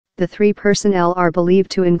The 3 personnel are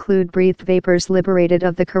believed to include breathed vapors liberated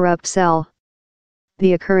of the corrupt cell.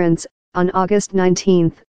 The occurrence, on August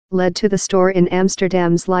 19, led to the store in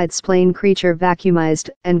Amsterdam's Leidseplein creature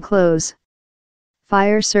vacuumized and close.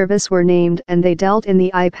 Fire service were named and they dealt in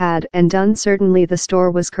the iPad and done certainly the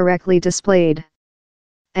store was correctly displayed.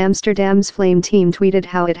 Amsterdam's flame team tweeted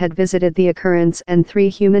how it had visited the occurrence and 3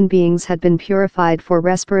 human beings had been purified for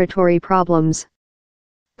respiratory problems.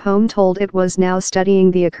 Pome told it was now studying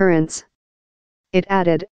the occurrence. It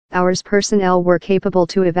added, "Ours personnel were capable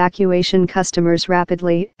to evacuation customers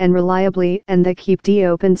rapidly and reliably and the keep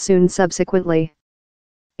opened soon subsequently."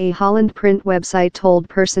 A Holland print website told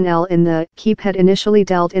personnel in the keep had initially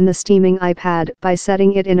dealt in the steaming iPad by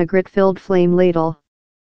setting it in a grit-filled flame ladle.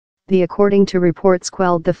 The according to reports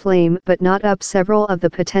quelled the flame but not up several of the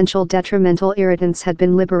potential detrimental irritants had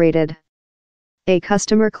been liberated. A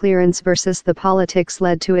customer clearance versus the politics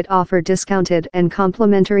led to it offer discounted and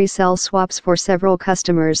complimentary cell swaps for several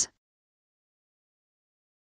customers.